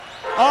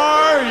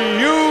Are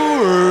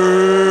you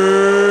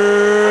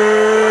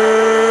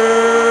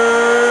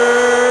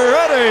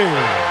ready?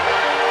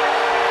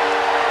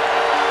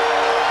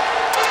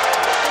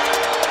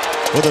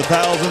 For the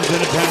thousands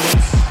in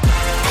attendance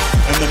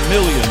and the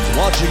millions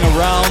watching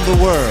around the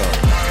world.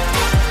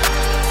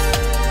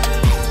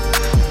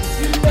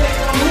 You think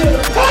I'm here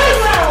to play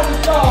around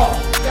with y'all?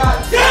 God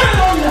damn it,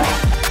 I'm not.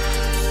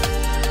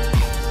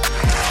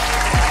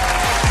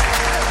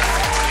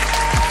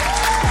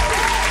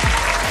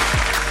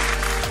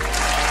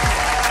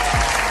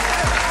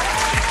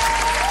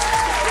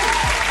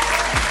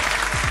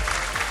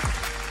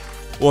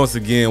 Once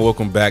again,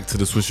 welcome back to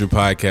the Swisher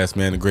Podcast,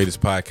 man, the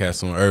greatest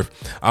podcast on earth.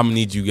 I'm going to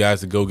need you guys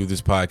to go give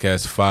this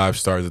podcast 5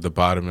 stars at the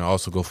bottom, and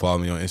also go follow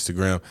me on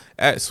Instagram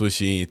at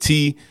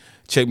SwisherENT.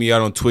 Check me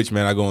out on Twitch,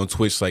 man. I go on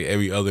Twitch like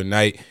every other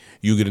night.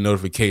 You get a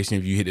notification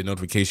if you hit the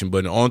notification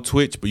button on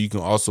Twitch, but you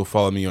can also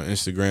follow me on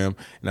Instagram,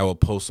 and I will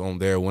post on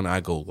there when I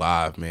go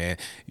live, man.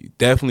 You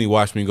definitely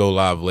watch me go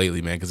live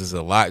lately, man, because there's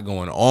a lot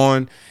going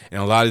on,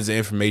 and a lot of the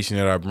information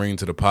that I bring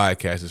to the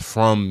podcast is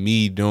from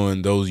me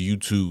doing those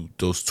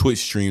Twitch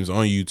streams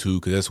on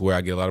YouTube, because that's where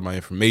I get a lot of my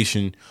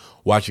information,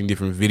 watching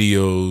different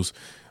videos,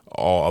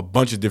 a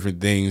bunch of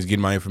different things,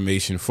 getting my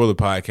information for the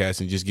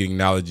podcast and just getting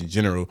knowledge in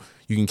general.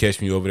 You can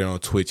catch me over there on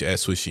Twitch at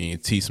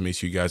SwisherENT, so make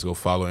sure you guys go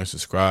follow and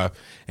subscribe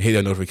and hit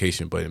that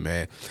notification button,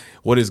 man.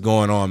 What is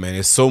going on, man?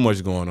 There's so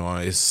much going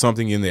on. It's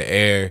something in the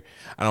air.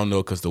 I don't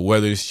know, because the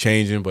weather is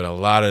changing, but a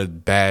lot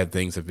of bad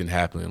things have been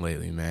happening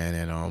lately, man.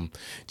 And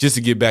just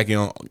to get back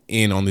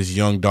in on this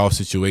Young Dolph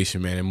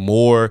situation, man, and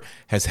more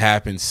has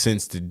happened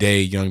since the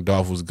day Young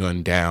Dolph was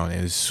gunned down.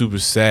 And it's super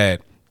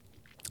sad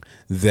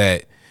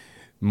that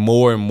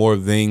more and more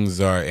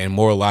things and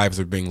more lives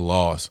are being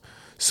lost.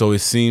 So it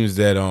seems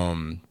that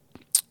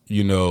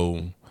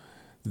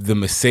the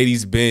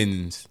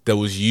Mercedes-Benz that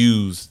was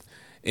used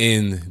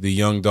in the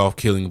Young Dolph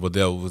killing, but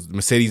that was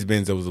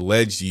Mercedes-Benz that was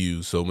alleged to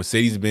use. So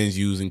Mercedes-Benz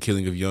used in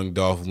killing of Young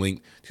Dolph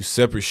linked to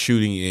separate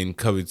shooting in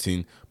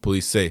Covington,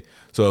 police say.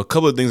 So a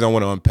couple of things I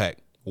want to unpack.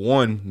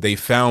 One, they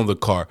found the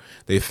car.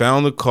 They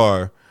found the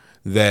car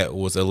that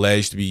was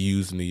alleged to be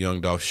used in the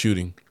Young Dolph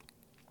shooting.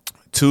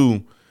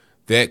 Two,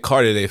 that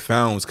car that they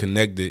found was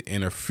connected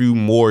in a few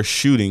more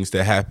shootings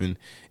that happened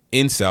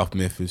in South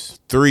Memphis.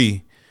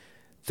 Three,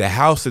 the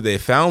house that they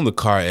found the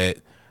car at,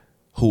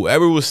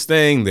 whoever was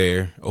staying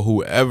there or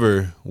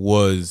whoever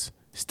was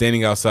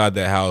standing outside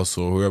that house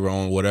or whoever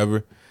owned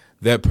whatever,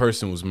 that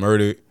person was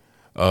murdered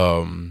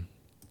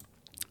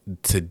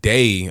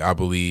today, I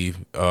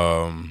believe.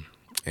 And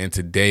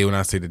today, when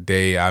I say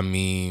today, I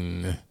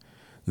mean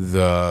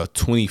the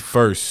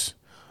 21st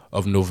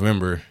of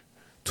November,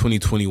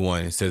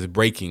 2021. It says,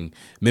 breaking,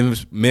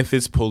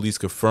 Memphis police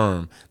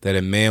confirm that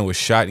a man was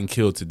shot and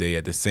killed today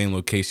at the same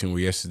location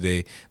where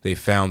yesterday they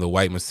found the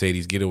white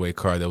Mercedes getaway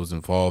car that was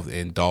involved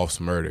in Dolph's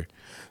murder.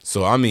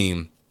 So, I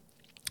mean,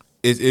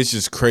 it's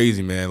just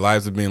crazy, man.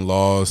 Lives have been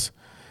lost.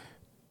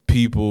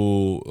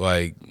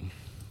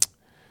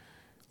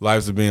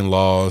 Lives are being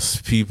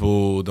lost.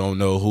 People don't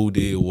know who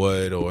did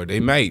what, or they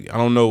might. I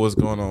don't know what's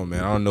going on,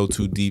 man. I don't know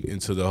too deep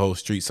into the whole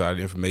street side of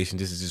the information.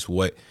 This is just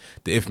what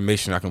the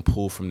information I can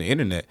pull from the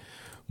internet.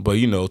 But,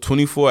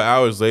 24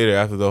 hours later,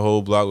 after the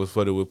whole block was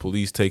flooded with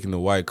police taking the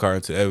white car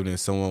into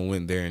evidence, someone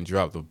went there and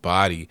dropped the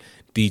body.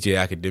 DJ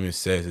Academic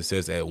says. It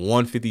says at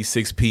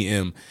 1:56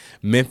 p.m.,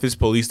 Memphis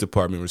Police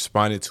Department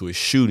responded to a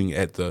shooting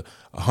at the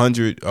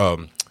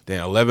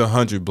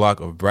 1100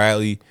 block of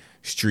Bradley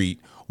Street.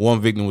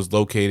 One victim was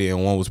located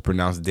and one was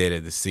pronounced dead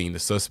at the scene. The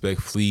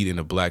suspect fled in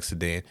a black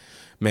sedan.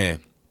 Man,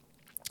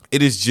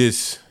 it is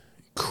just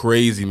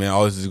crazy, man.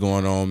 All this is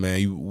going on,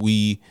 man.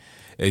 We,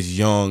 as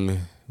young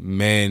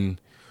men,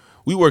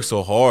 we work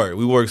so hard.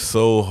 We work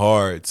so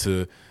hard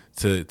to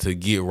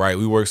get right.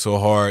 We work so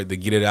hard to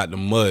get it out the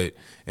mud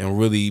and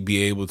really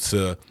be able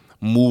to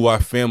move our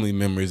family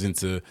members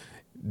into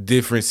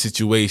different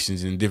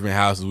situations in different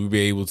houses. We'll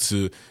be able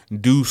to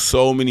do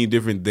so many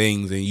different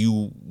things, and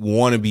you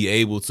want to be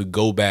able to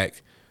go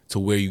back to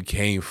where you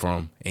came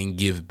from and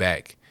give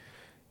back.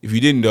 If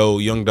you didn't know,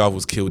 Young Dolph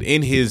was killed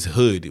in his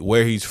hood,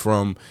 where he's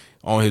from,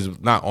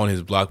 not on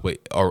his block, but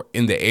or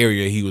in the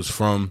area he was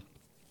from.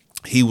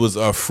 He was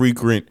a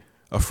frequent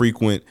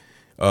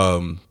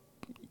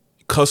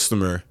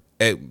customer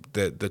at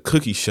the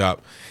cookie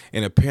shop,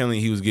 and apparently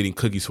he was getting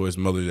cookies for his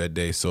mother that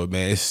day. So,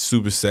 man, it's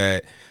super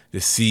sad to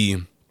see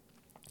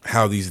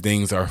how these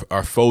things are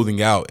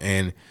folding out.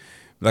 And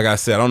like I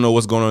said, I don't know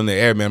what's going on in the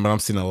air, man, but I'm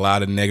seeing a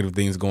lot of negative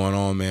things going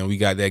on, man. We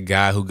got that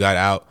guy who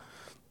got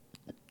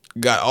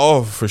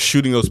off for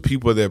shooting those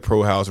people at that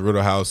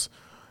Riddle House.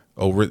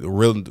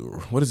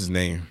 What is his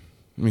name?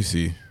 Let me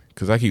see,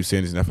 because I keep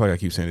saying this. I feel like I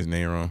keep saying his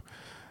name wrong.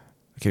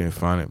 I can't even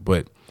find it.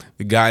 But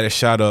the guy that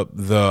shot up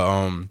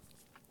the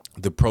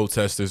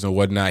protesters and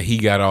whatnot, he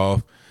got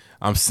off.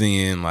 I'm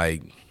seeing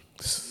like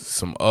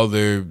some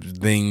other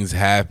things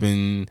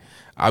happen.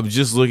 I was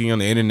just looking on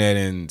the internet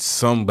and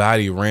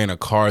somebody ran a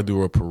car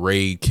through a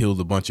parade,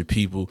 killed a bunch of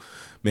people.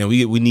 Man,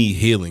 we need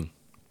healing.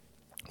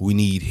 We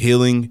need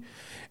healing.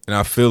 And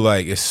I feel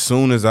like as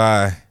soon as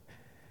I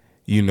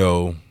you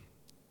know,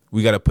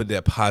 we got to put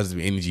that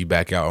positive energy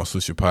back out on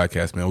Swisher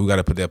Podcast, man. We got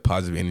to put that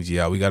positive energy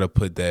out. We got to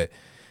put that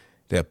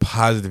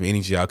positive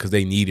energy out because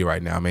they need it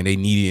right now, man. They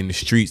need it in the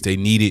streets. They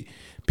need it.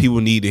 People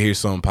need to hear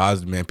something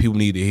positive, man. People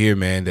need to hear,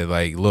 man, that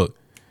like, look,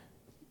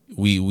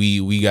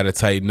 we got to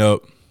tighten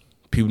up.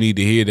 People need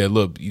to hear that,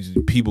 look,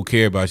 people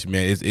care about you,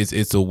 man.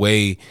 It's a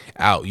way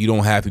out. You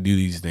don't have to do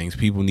these things.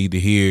 People need to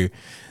hear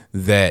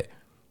that,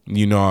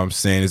 you know what I'm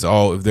saying? It's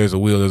all, if there's a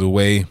will, there's a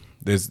way.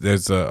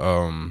 There's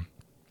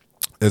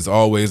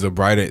always a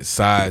brighter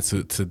side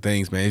to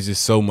things, man. It's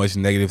just so much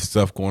negative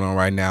stuff going on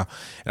right now.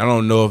 And I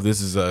don't know if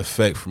this is an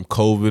effect from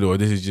COVID or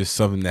this is just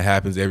something that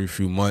happens every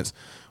few months.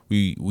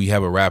 We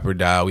have a rapper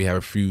die. We have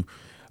a few,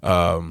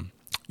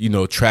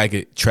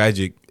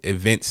 tragic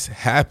events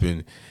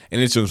happen. And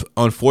it's just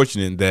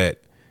unfortunate that,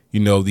 you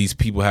know, these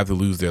people have to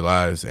lose their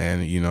lives.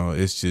 And, you know,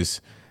 it's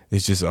just an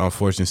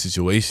unfortunate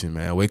situation,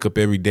 man. Wake up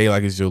every day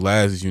like it's your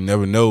last. You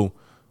never know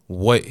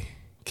what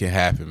can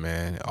happen,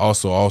 man.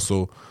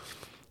 Also,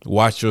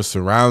 watch your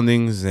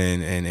surroundings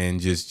and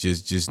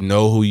just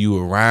know who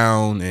you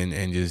around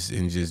and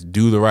just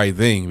do the right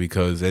thing,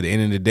 because at the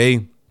end of the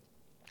day,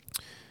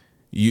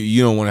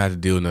 you don't want to have to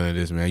deal with none of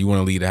this, man. You want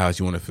to leave the house,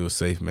 you want to feel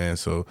safe, man.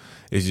 So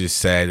it's just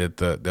sad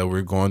that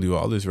we're going through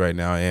all this right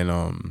now. And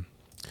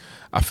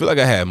I feel like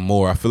I had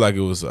more. I feel like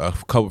it was a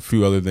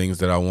few other things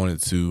that I wanted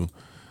to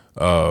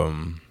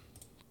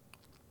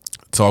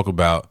talk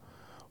about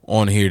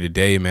on here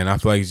today, man. I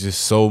feel like it's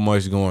just so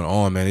much going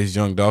on, man. This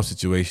Young Dolph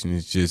situation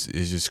is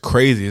just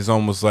crazy. It's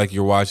almost like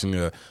you're watching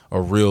a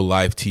real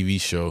life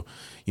TV show.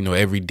 You know,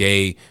 every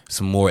day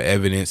some more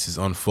evidence is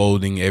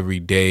unfolding.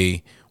 Every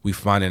day we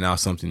finding out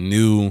something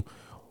new.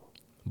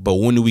 But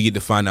when do we get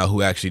to find out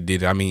who actually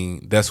did it? I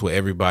mean, that's what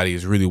everybody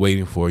is really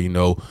waiting for. You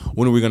know,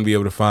 when are we going to be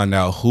able to find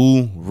out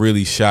who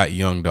really shot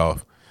Young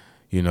Dolph?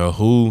 You know,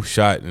 who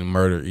shot and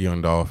murdered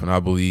Young Dolph? And I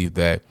believe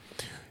that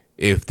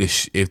if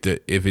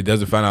it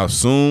doesn't find out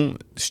soon,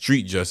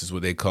 street justice,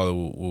 what they call it,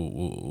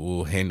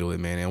 will handle it,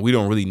 man. And we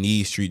don't really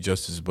need street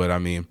justice, but I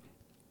mean,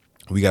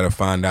 we got to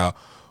find out,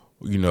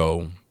 you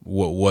know,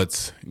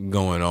 what's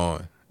going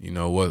on. You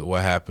know,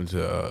 what happened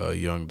to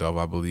Young Dolph.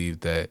 I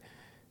believe that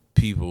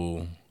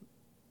people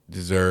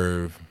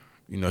deserve,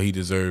 you know, he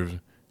deserves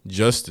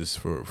justice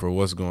for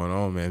what's going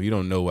on, man. If you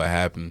don't know what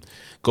happened,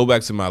 go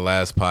back to my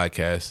last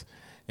podcast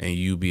and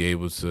you'll be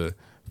able to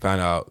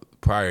find out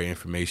prior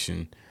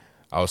information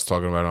I was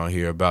talking about on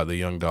here about the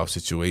Young Dolph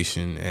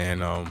situation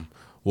and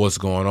what's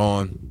going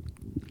on.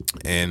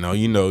 And,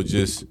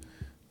 just,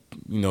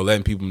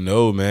 letting people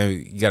know, man,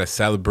 you got to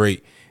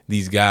celebrate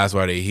these guys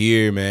while they're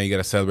here, man. You got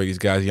to celebrate these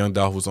guys. Young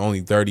Dolph was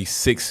only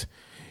 36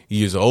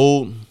 years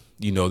old.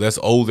 You know, that's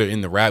older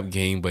in the rap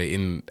game, but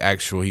in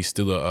actual, he's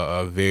still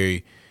a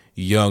very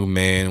young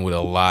man with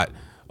a lot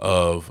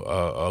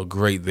of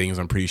great things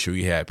I'm pretty sure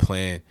he had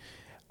planned.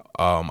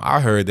 I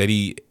heard that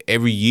he,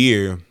 every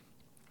year,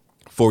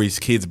 for his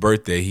kid's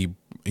birthday,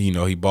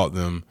 he bought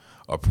them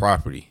a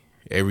property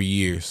every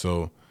year.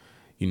 So,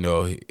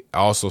 I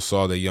also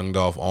saw that Young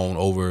Dolph owned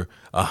over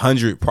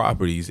 100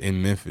 properties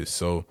in Memphis.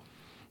 So,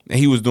 and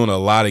he was doing a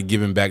lot of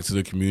giving back to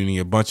the community,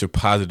 a bunch of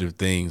positive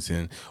things.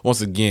 And once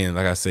again,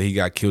 like I said, he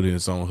got killed in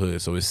his own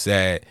hood. So it's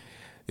sad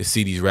to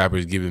see these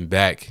rappers giving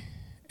back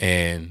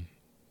and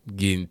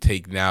getting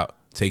taken out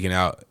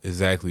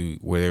exactly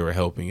where they were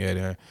helping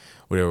at,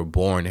 where they were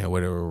born at,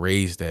 where they were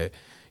raised at,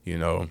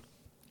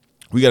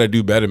 We got to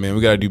do better, man.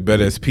 We got to do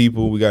better as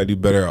people. We got to do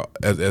better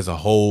as a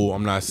whole.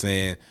 I'm not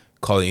saying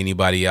calling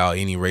anybody out,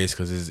 any race,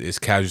 because it's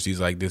casualties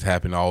like this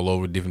happen all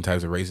over, different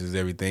types of races,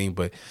 everything.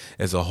 But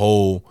as a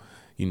whole,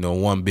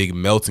 one big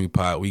melting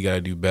pot, we got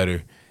to do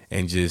better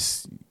and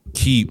just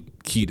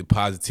keep the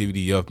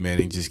positivity up, man,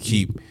 and just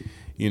keep,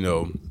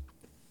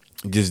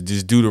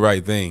 just do the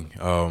right thing.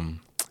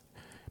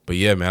 But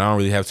yeah, man, I don't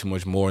really have too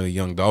much more in the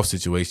Young Dolph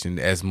situation.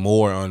 As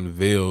more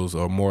unveils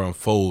or more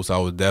unfolds, I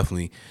would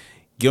definitely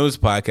get on this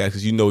podcast,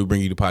 because we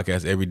bring you the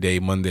podcast every day,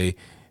 Monday,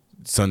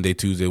 Sunday,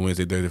 Tuesday,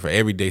 Wednesday, Thursday, for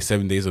every day,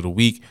 7 days of the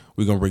week.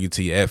 We're going to bring it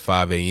to you at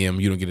 5 a.m.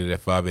 You don't get it at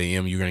 5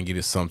 a.m. You're going to get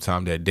it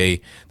sometime that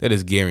day. That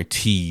is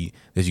guaranteed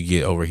that you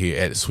get over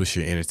here at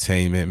Swisher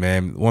Entertainment,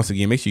 man. Once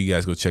again, make sure you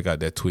guys go check out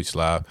that Twitch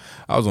Live.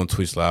 I was on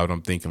Twitch Live, and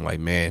I'm thinking like,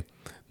 man,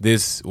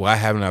 why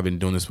haven't I been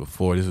doing this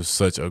before? This was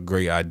such a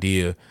great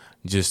idea.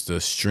 Just to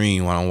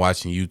stream while I'm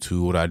watching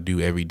YouTube, what I do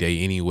every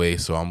day anyway.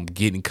 So I'm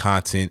getting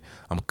content.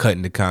 I'm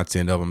cutting the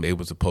content up. I'm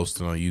able to post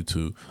it on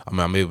YouTube.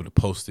 I'm able to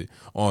post it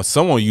on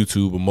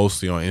YouTube, but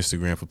mostly on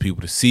Instagram for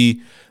people to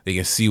see. They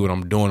can see what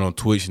I'm doing on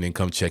Twitch and then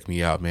come check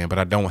me out, man. But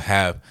I don't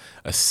have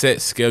a set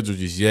schedule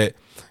just yet.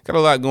 Got a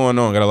lot going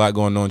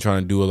on.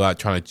 Trying to do a lot.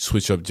 Trying to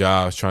switch up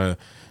jobs. Trying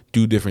to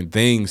do different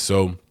things.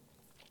 So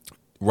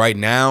right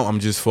now, I'm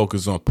just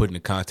focused on putting the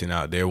content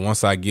out there.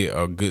 Once I get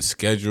a good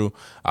schedule,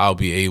 I'll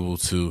be able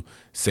to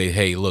say,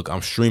 hey, look,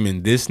 I'm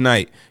streaming this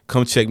night.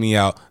 Come check me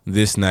out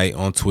this night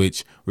on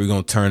Twitch. We're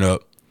going to turn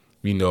up.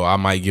 I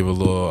might give a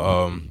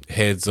little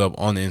heads up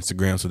on the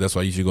Instagram. So that's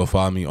why you should go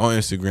follow me on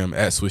Instagram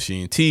at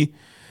SwishyNT.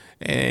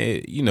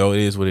 And, it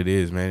is what it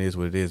is, man. It is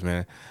what it is,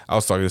 man. I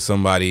was talking to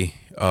somebody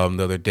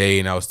the other day,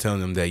 and I was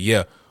telling them that,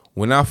 yeah,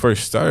 when I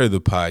first started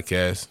the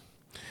podcast,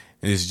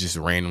 and this is just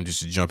random,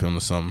 just to jump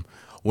into something.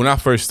 When I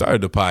first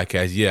started the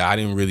podcast, yeah, I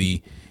didn't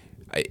really.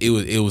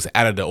 It was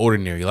out of the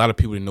ordinary. A lot of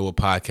people didn't know what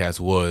podcast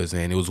was,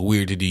 and it was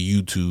weird to do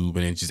YouTube,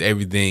 and it's just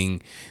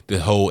everything. The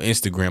whole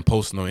Instagram,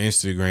 posting on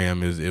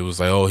Instagram, it was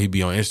like, oh, he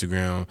be on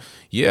Instagram.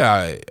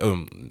 Yeah,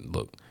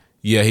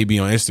 he'd be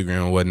on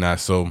Instagram and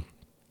whatnot. So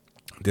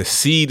to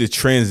see the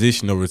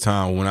transition over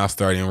time when I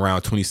started in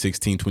around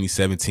 2016,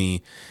 2017,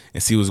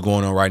 and see what's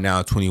going on right now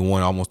in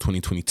 21, almost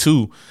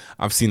 2022,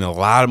 I've seen a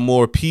lot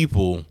more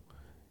people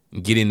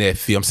get in that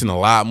field. I'm seeing a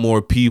lot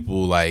more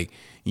people like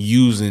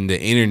using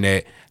the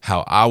internet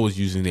how I was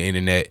using the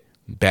internet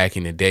back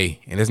in the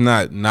day. And it's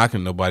not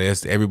knocking nobody.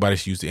 Everybody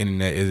should use the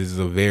internet. It is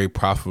a very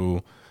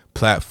profitable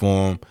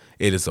platform.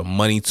 It is a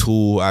money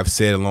tool. I've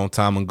said a long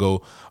time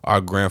ago,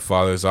 our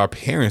grandfathers, our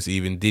parents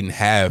even didn't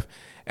have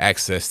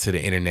access to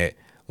the internet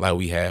like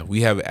we have.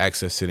 We have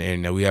access to the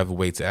internet. We have a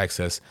way to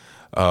access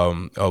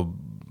a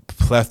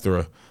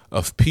plethora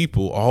of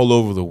people all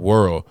over the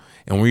world.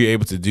 And when you're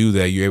able to do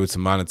that, you're able to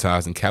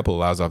monetize and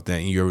capitalize off that,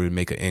 and you're able to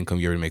make an income,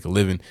 you're able to make a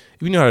living.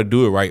 If you know how to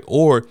do it right,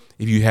 or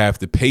if you have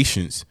the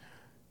patience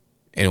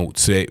and able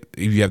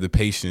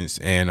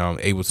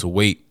to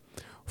wait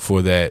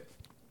for that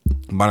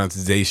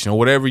monetization or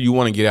whatever you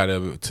want to get out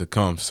of it to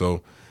come.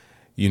 So,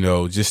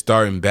 just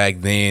starting back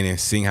then and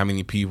seeing how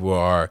many people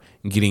are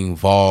getting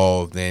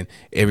involved, and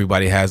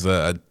everybody has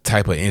a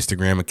type of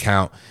Instagram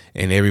account,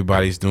 and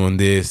everybody's doing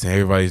this and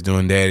everybody's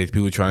doing that. If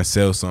people trying to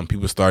sell something,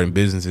 people starting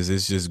businesses.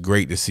 It's just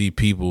great to see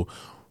people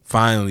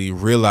finally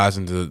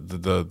realizing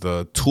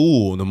the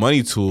tool, the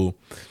money tool,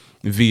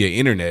 via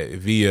internet,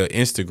 via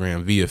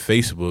Instagram, via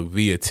Facebook,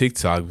 via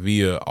TikTok,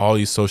 via all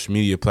these social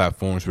media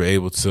platforms. We're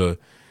able to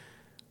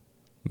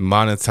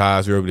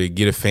monetize. We're able to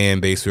get a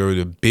fan base. We're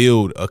able to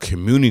build a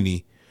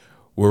community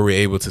where we're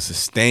able to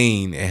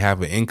sustain and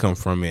have an income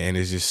from it. And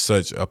it's just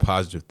such a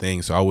positive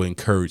thing. So I would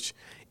encourage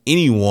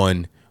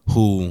anyone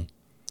who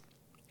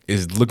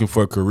is looking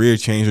for a career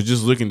change or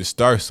just looking to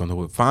start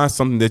something, find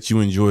something that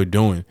you enjoy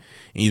doing,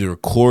 either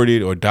record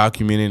it or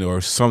document it or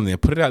something,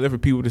 put it out there for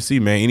people to see,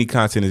 man. Any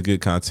content is good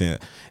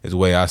content is the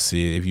way I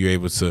see it. If you're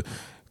able to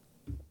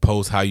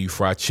post how you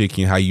fry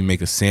chicken, how you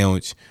make a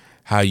sandwich,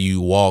 how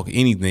you walk,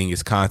 anything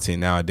is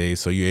content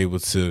nowadays. So you're able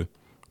to,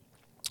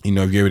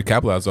 if you're able to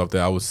capitalize off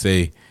that, I would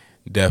say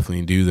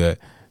definitely do that,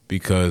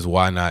 because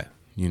why not?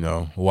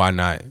 Why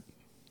not?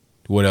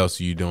 What else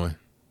are you doing?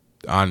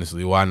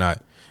 Honestly, why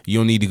not? You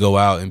don't need to go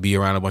out and be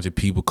around a bunch of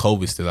people.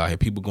 COVID's still out here.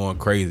 People going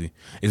crazy.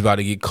 It's about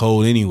to get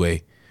cold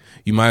anyway.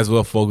 You might as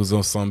well focus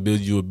on something, build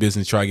you a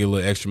business, try to get a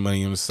little extra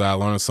money on the side,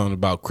 learn something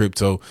about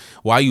crypto.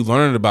 Why are you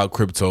learning about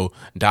crypto?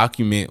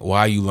 Document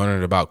why you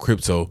learning about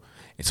crypto,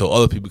 and so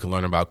other people can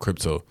learn about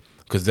crypto.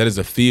 Because that is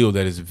a field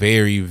that is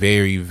very,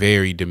 very,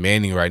 very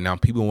demanding right now.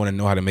 People want to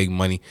know how to make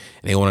money,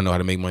 and they want to know how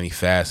to make money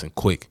fast and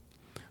quick.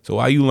 So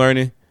while you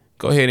learning,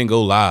 go ahead and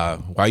go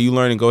live. While you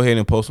learning, go ahead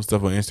and post some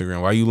stuff on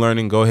Instagram. While you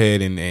learning, go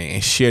ahead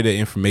and share that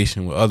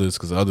information with others,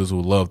 because others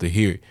will love to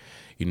hear it.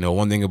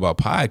 One thing about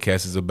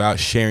podcasts is about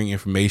sharing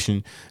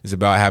information. It's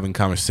about having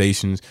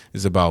conversations.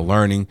 It's about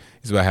learning.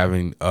 It's about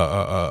having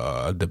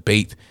a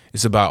debate.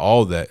 It's about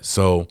all that.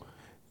 So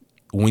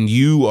when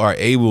you are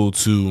able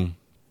to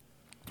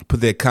put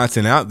that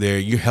content out there,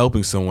 you're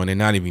helping someone and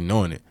not even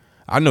knowing it.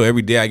 I know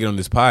every day I get on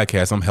this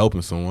podcast, I'm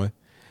helping someone.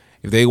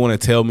 If they want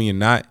to tell me or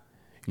not,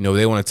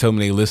 they want to tell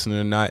me they listening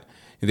or not,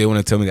 if they want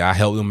to tell me that I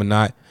help them or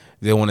not, if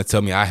they want to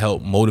tell me I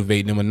help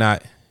motivate them or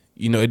not,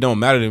 it don't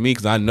matter to me,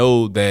 because I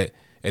know that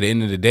at the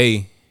end of the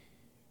day,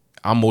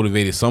 I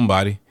motivated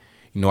somebody.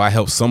 I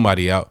helped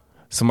somebody out.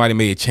 Somebody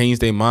may have changed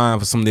their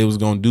mind for something they was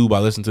going to do by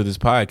listening to this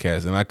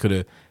podcast, and I could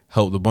have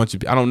helped a bunch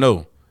of people. I don't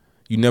know.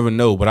 You never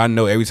know, but I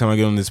know every time I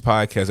get on this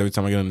podcast, every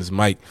time I get on this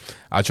mic,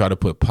 I try to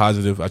put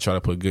positive, I try to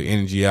put good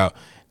energy out,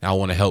 and I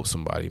want to help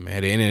somebody, man.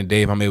 At the end of the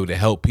day, if I'm able to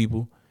help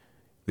people,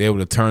 they're able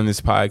to turn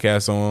this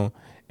podcast on,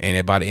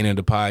 and by the end of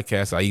the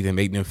podcast, I either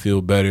make them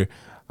feel better,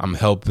 I'm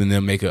helping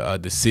them make a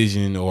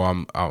decision,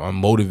 or I'm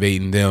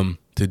motivating them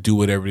to do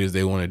whatever it is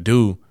they want to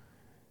do.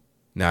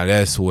 Now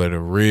that's where the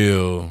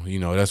real,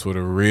 that's where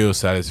the real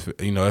that's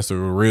where the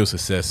real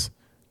success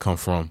come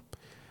from.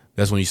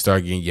 That's when you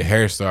start getting your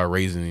hair start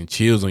raising and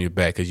chills on your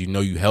back, because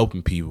you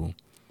helping people.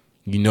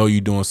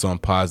 You're doing something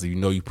positive.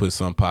 You put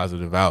something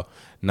positive out,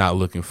 not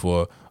looking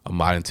for a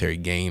monetary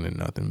gain or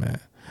nothing, man.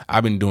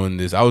 I've been doing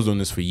this. I was doing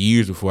this for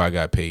years before I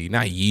got paid.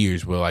 Not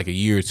years, but like a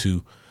year or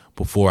two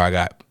before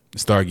I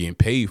started getting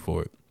paid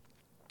for it.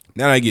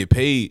 Now that I get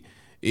paid,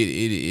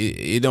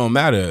 it don't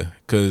matter,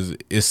 because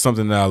it's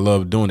something that I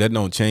love doing. That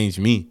don't change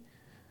me.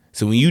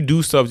 So when you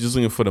do stuff just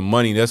looking for the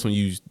money, that's when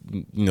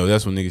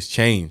that's when niggas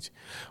change.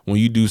 When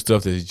you do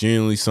stuff that's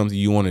genuinely something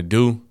you want to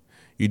do,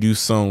 you do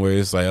something where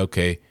it's like,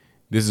 okay,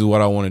 this is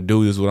what I want to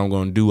do. This is what I'm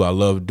going to do. I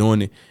love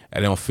doing it. I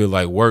don't feel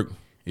like work.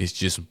 It's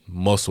just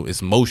muscle.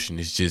 It's motion.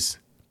 It's just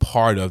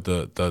part of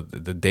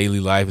the daily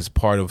life, it's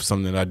part of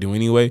something that I do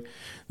anyway,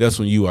 that's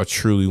when you are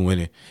truly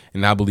winning.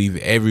 And I believe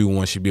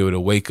everyone should be able to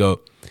wake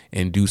up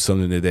and do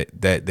something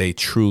that they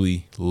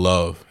truly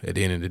love at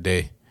the end of the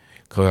day.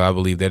 Because I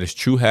believe that is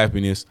true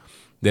happiness.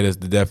 That is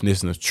the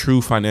definition of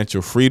true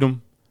financial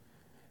freedom.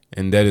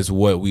 And that is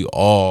what we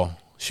all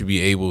should be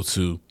able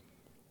to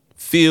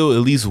feel at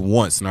least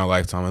once in our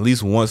lifetime. At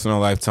least once in our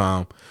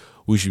lifetime,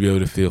 we should be able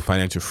to feel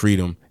financial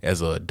freedom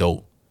as an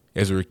adult.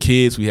 As we're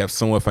kids, we have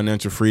somewhat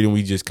financial freedom.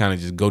 We just kind of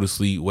just go to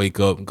sleep, wake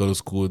up, go to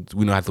school.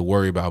 We don't have to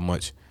worry about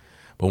much.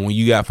 But when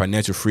you got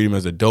financial freedom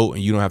as an adult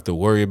and you don't have to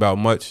worry about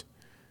much,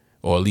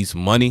 or at least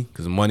money,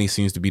 because money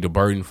seems to be the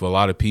burden for a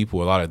lot of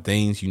people, a lot of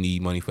things. You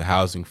need money for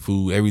housing,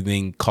 food,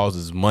 everything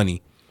causes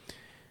money.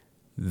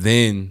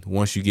 Then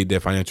once you get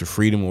that financial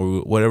freedom,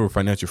 or whatever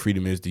financial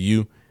freedom is to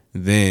you,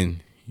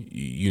 then,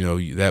 you know,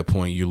 at that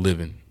point you're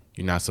living.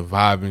 You're not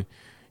surviving,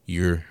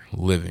 you're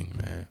living,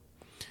 man.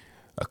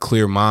 A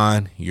clear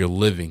mind, you're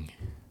living.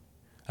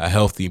 A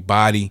healthy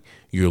body,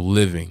 you're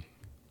living.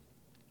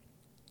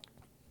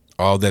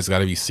 All that's got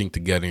to be synced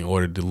together in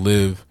order to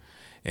live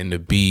and to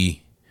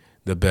be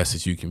the best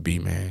that you can be,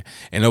 man.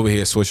 And over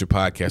here at Swisher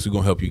Podcast, we're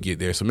going to help you get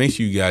there. So make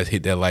sure you guys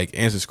hit that like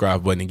and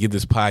subscribe button and give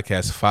this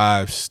podcast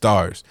 5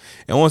 stars.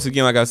 And once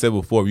again, like I said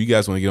before, if you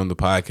guys want to get on the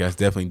podcast,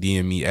 definitely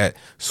DM me at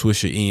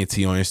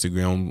SwisherENT on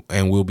Instagram,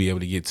 and we'll be able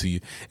to get to you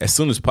as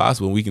soon as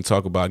possible. We can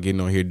talk about getting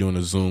on here, doing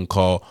a Zoom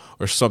call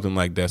or something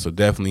like that. So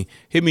definitely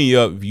hit me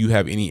up if you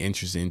have any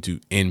interest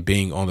in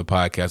being on the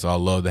podcast. I'd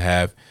love to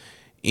have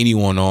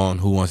anyone on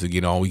who wants to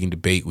get on. We can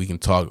debate, we can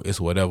talk,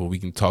 it's whatever. We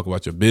can talk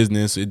about your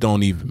business. It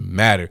don't even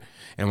matter.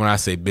 And when I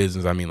say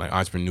business, I mean like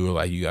entrepreneur,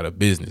 like you got a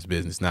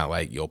business, not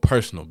like your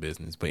personal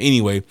business. But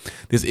anyway,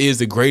 this is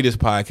the greatest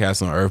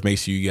podcast on earth. Make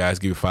sure you guys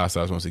give it 5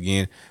 stars once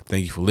again.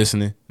 Thank you for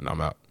listening, and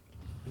I'm out.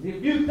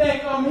 If you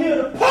think I'm here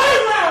to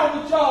play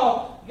around with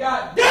y'all,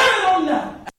 God damn it, I'm not.